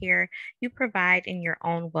Impacts the Care You Provide in Your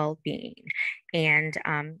Own Well-Being. And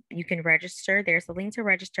you can register. There's a link to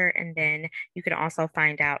register, and then you can also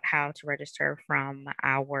find out how to register from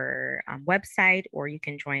our website, or you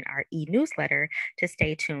can join our e-newsletter to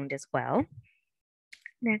stay tuned as well.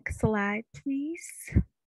 Next slide, please.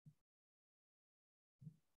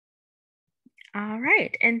 All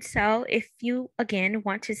right. And so if you, again,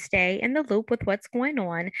 want to stay in the loop with what's going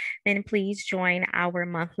on, then please join our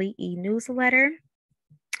monthly e-newsletter.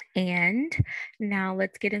 And now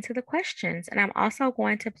let's get into the questions. And I'm also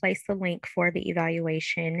going to place the link for the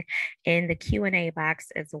evaluation in the Q&A box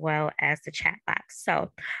as well as the chat box.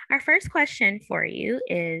 So our first question for you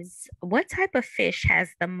is, what type of fish has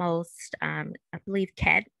the most, I believe,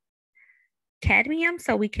 cadmium,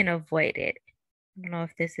 so we can avoid it? I don't know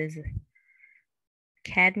if this is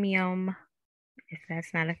cadmium, if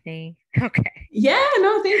that's not a thing. Okay. Yeah,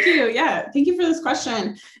 no, thank you. Yeah, thank you for this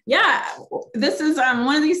question. Yeah, this is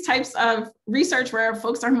one of these types of research where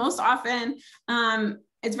folks are most often,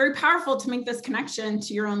 it's very powerful to make this connection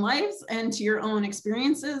to your own lives and to your own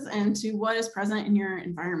experiences and to what is present in your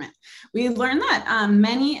environment. We learned that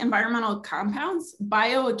many environmental compounds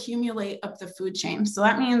bioaccumulate up the food chain. So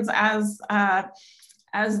that means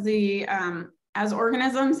as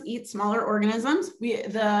organisms eat smaller organisms,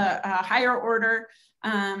 the higher order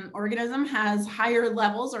organism has higher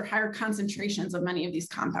levels or higher concentrations of many of these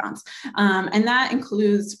compounds. And that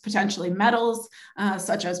includes potentially metals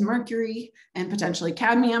such as mercury and potentially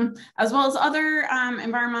cadmium, as well as other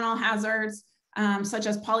environmental hazards such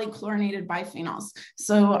as polychlorinated biphenyls.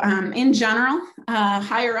 So in general,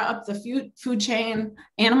 higher up the food chain,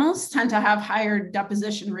 animals tend to have higher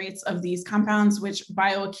deposition rates of these compounds, which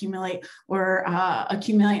bioaccumulate or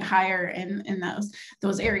accumulate higher in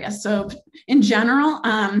those areas. So in general,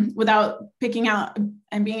 without picking out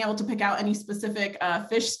and being able to pick out any specific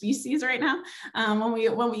fish species right now, when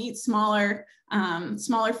we eat smaller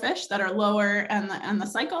fish that are lower in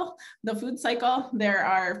the food cycle, there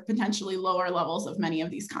are potentially lower levels of many of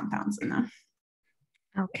these compounds in them.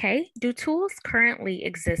 Okay. Do tools currently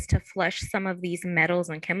exist to flush some of these metals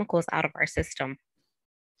and chemicals out of our system?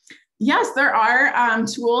 Yes, there are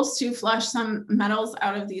tools to flush some metals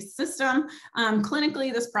out of the system.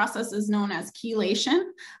 Clinically, this process is known as chelation,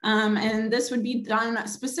 and this would be done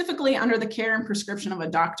specifically under the care and prescription of a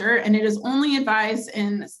doctor, and it is only advised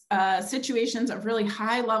in situations of really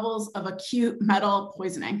high levels of acute metal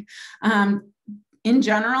poisoning. In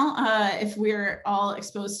general, if we're all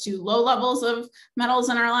exposed to low levels of metals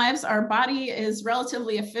in our lives, our body is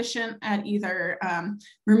relatively efficient at either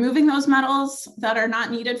removing those metals that are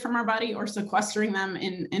not needed from our body or sequestering them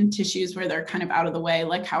in tissues where they're kind of out of the way.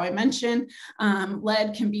 Like how I mentioned,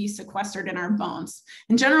 lead can be sequestered in our bones.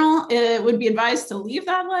 In general, it would be advised to leave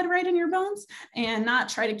that lead right in your bones and not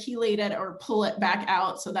try to chelate it or pull it back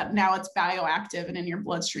out so that now it's bioactive and in your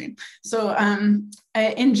bloodstream. So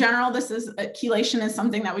in general, this is chelation is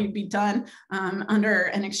something that would be done under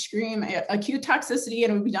an extreme acute toxicity,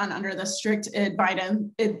 and it would be done under the strict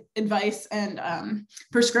advice and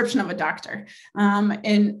prescription of a doctor.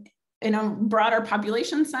 In a broader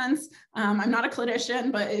population sense, I'm not a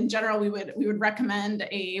clinician, but in general, we would recommend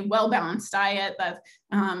a well-balanced diet that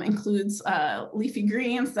includes leafy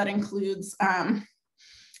greens, that includes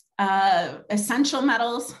essential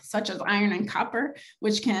metals such as iron and copper,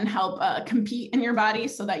 which can help compete in your body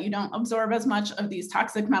so that you don't absorb as much of these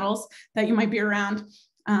toxic metals that you might be around,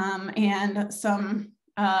 and some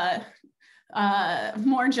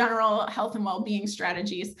more general health and well-being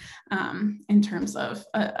strategies in terms of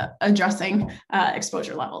addressing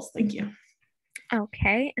exposure levels. Thank you.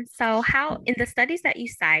 Okay. And so, how, in the studies that you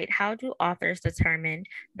cite, how do authors determine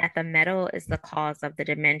that the metal is the cause of the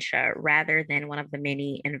dementia rather than one of the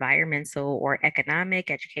many environmental or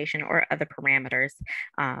economic, education, or other parameters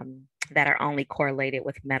that are only correlated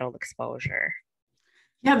with metal exposure?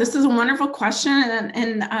 Yeah, this is a wonderful question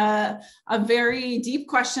and a very deep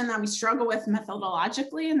question that we struggle with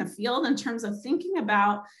methodologically in the field in terms of thinking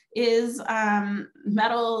about is are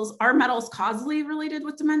metals causally related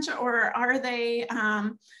with dementia, or are they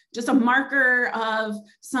just a marker of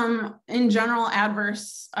some in general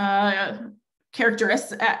adverse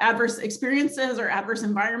adverse experiences or adverse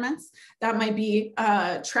environments that might be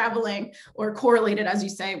traveling or correlated, as you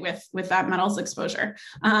say, with that metals exposure.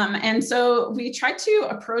 And so we try to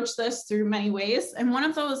approach this through many ways. And one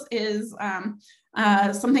of those is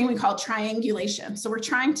something we call triangulation. So we're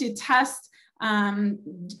trying to test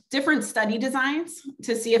different study designs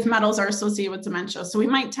to see if metals are associated with dementia. So we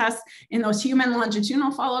might test in those human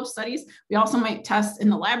longitudinal follow-up studies. We also might test in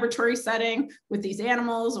the laboratory setting with these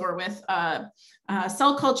animals or with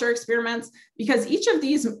cell culture experiments, because each of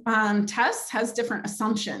these tests has different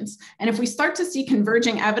assumptions. And if we start to see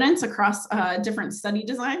converging evidence across different study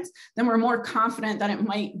designs, then we're more confident that it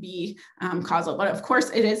might be causal. But of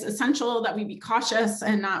course, it is essential that we be cautious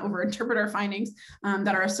and not overinterpret our findings,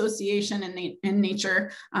 that are association in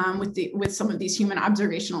nature with some of these human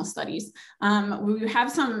observational studies. We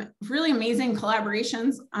have some really amazing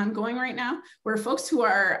collaborations ongoing right now where folks who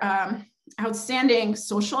are outstanding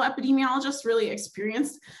social epidemiologists, really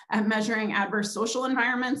experienced at measuring adverse social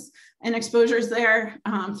environments and exposures there,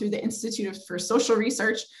 through the Institute for Social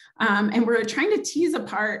Research. And we're trying to tease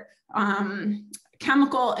apart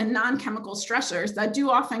chemical and non-chemical stressors that do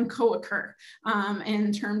often co-occur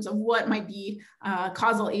in terms of what might be a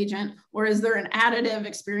causal agent, or is there an additive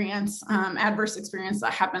experience, adverse experience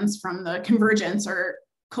that happens from the convergence or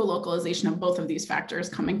co-localization of both of these factors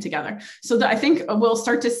coming together. So that I think we'll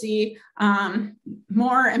start to see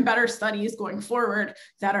more and better studies going forward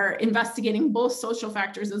that are investigating both social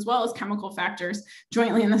factors as well as chemical factors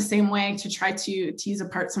jointly in the same way to try to tease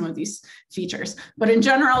apart some of these features. But in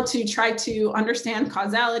general, to try to understand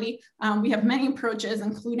causality, we have many approaches,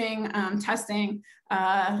 including testing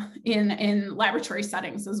in laboratory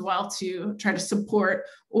settings as well, to try to support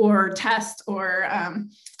or test or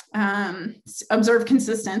observe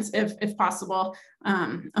consistency, if possible,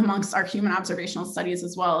 amongst our human observational studies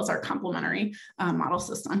as well as our complementary model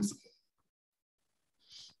systems.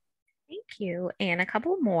 Thank you. And a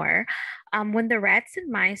couple more. When the rats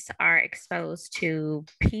and mice are exposed to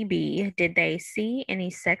PB, did they see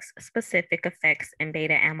any sex-specific effects in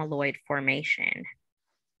beta amyloid formation?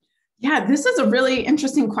 Yeah, this is a really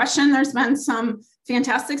interesting question. There's been some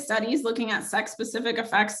fantastic studies looking at sex-specific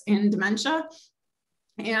effects in dementia.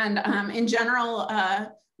 And in general,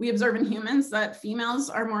 we observe in humans that females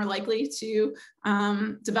are more likely to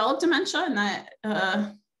develop dementia, and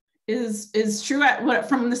that is true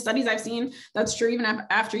from the studies I've seen. That's true even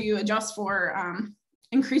after you adjust for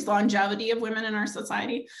increased longevity of women in our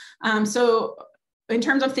society. So in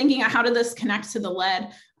terms of thinking how did this connect to the lead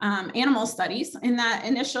animal studies, in that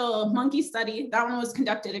initial monkey study, that one was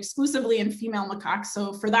conducted exclusively in female macaques.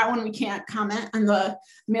 So for that one, we can't comment on the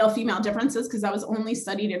male-female differences because that was only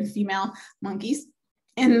studied in female monkeys.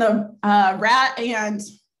 In the rat and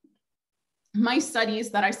mice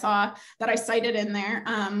studies that I saw, that I cited in there,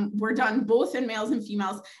 were done both in males and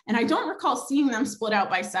females, and I don't recall seeing them split out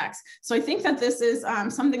by sex. So I think that this is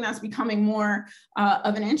something that's becoming more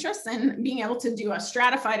of an interest, in being able to do a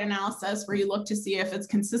stratified analysis where you look to see if it's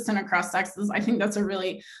consistent across sexes. I think that's a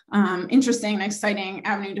really interesting and exciting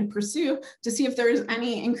avenue to pursue, to see if there's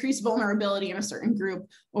any increased vulnerability in a certain group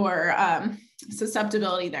or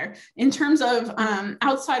susceptibility there. In terms of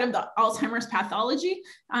outside of the Alzheimer's pathology,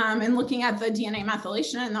 and looking at the DNA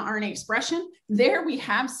methylation and the RNA expression, there we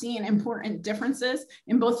have seen important differences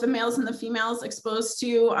in both the males and the females exposed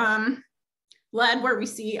to lead, where we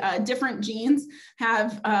see different genes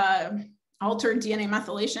have altered DNA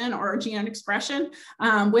methylation or gene expression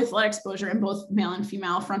with lead exposure in both male and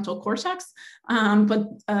female frontal cortex.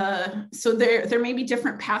 So there may be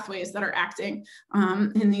different pathways that are acting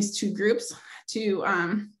in these two groups to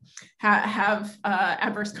have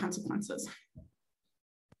adverse consequences.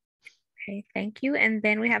 Okay, thank you. And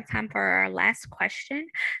then we have time for our last question.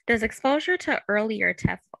 Does exposure to earlier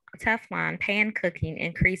Teflon pan cooking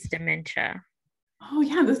increase dementia? Oh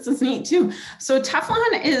yeah, this is neat too. So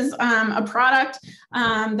Teflon is a product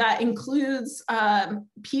that includes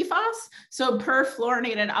PFAS, so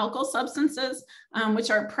perfluorinated alkyl substances,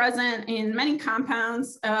 which are present in many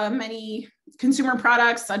compounds, many consumer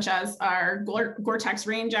products, such as our Gore-Tex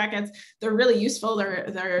rain jackets. They're really useful.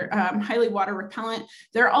 They're highly water repellent.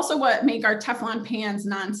 They're also what make our Teflon pans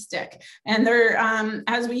non-stick. And they're,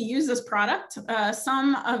 as we use this product,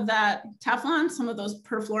 some of that Teflon, some of those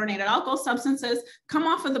perfluorinated alkyl substances come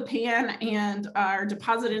off of the pan and are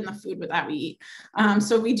deposited in the food that we eat.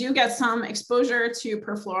 So we do get some exposure to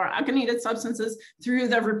perfluoroalkylated substances through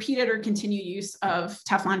the repeated or continued use of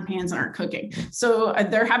Teflon pans in our cooking. So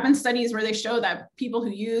there have been studies where they show that people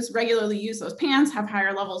who regularly use those pans have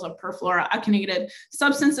higher levels of perfluoroalkylated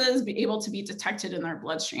substances be able to be detected in their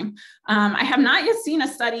bloodstream. I have not yet seen a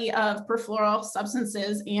study of perfluoral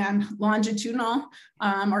substances and longitudinal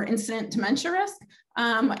or incident dementia risk.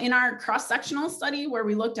 In our cross-sectional study, where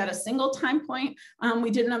we looked at a single time point, we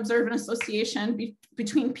didn't observe an association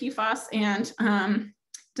between PFAS and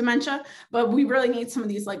dementia, but we really need some of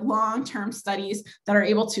these like long-term studies that are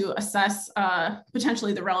able to assess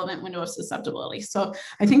potentially the relevant window of susceptibility. So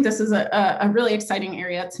I think this is a really exciting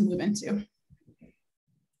area to move into.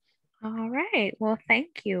 All right. Well,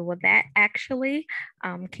 thank you. Well, that actually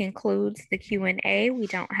concludes the Q&A. We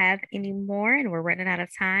don't have any more and we're running out of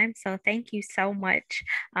time. So thank you so much.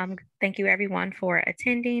 Thank you everyone for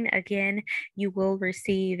attending. Again, you will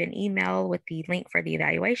receive an email with the link for the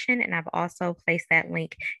evaluation, and I've also placed that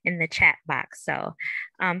link in the chat box. So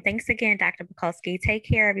thanks again, Dr. Bakulski. Take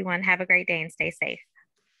care, everyone. Have a great day and stay safe.